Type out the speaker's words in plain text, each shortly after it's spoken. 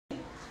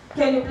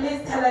Can you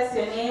please tell us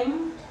your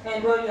name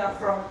and where you are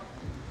from?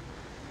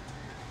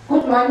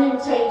 Good morning,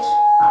 church.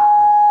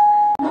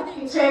 Good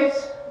morning, church.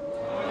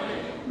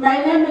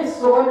 My name is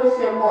Zolo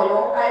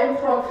Femoyo. I am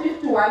from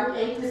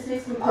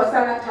 5186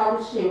 Nkosana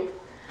Township.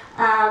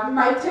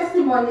 My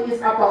testimony is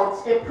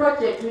about a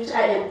project which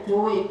I am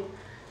doing.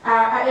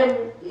 I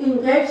am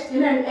engaged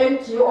in an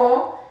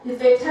NGO.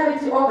 It's a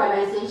charity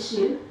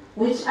organization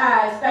which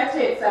I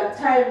started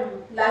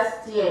sometime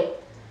last year.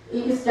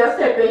 It's just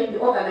a baby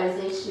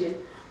organization.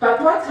 But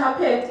what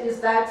happened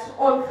is that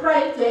on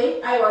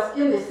Friday I was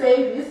in the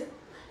service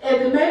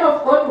and the man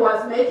of God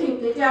was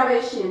making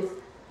declarations.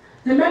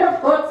 The man of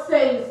God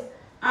says,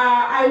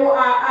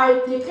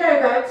 I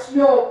declare that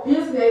your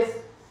business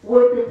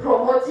will be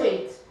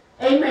promoted.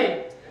 Amen.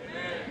 Amen.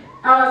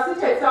 I was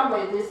seated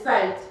somewhere this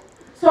side.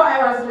 So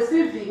I was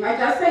receiving. I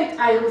just said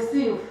I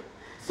receive.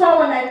 So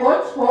when I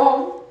got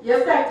home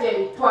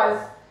yesterday, it was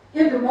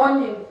in the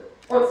morning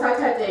on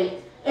Saturday,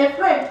 a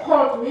friend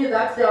called me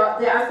that there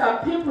are some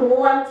people who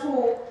want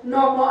to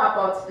know more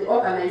about the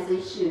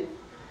organization.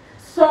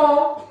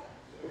 So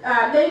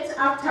late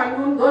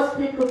afternoon, those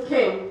people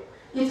came.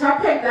 It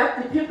happened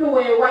that the people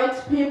were white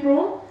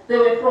people, they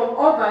were from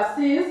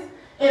overseas,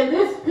 and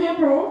these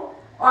people,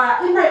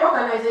 in my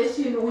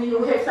organization, we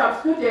have some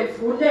students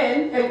who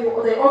learn and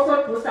they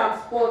also do some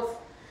sports.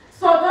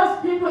 So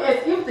those people,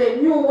 as if they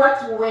knew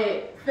what we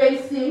were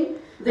facing,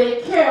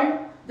 they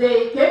came,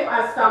 they gave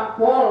us some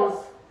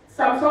balls,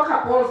 some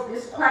soccer balls,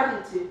 this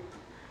quality.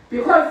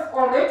 Because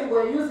already we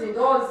were using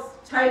those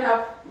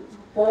China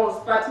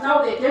balls, but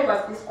now they gave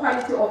us this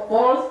quality of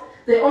balls.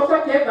 They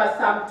also gave us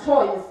some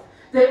toys.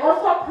 They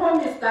also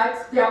promised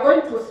that they are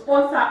going to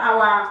sponsor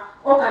our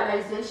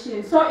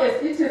organization. So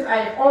as it is, I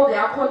have all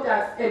their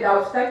contacts and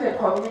I've started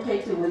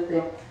communicating with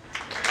them.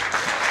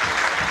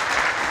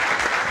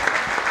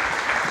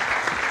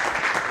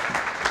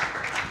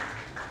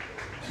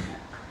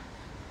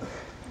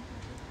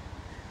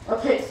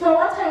 Okay, so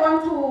what I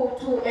want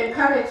to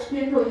encourage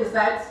people is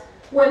that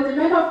when the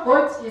man of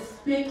God is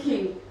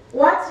speaking,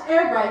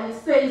 whatever he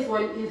says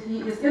when he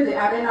is in the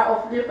arena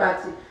of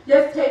liberty,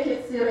 just take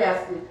it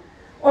seriously.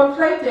 On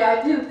Friday,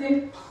 I didn't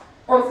think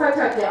on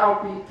Saturday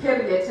I'll be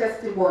carrying a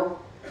testimony.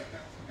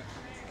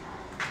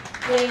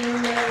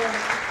 Amen.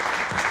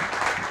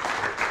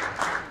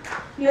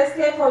 Let's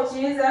clap for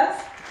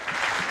Jesus.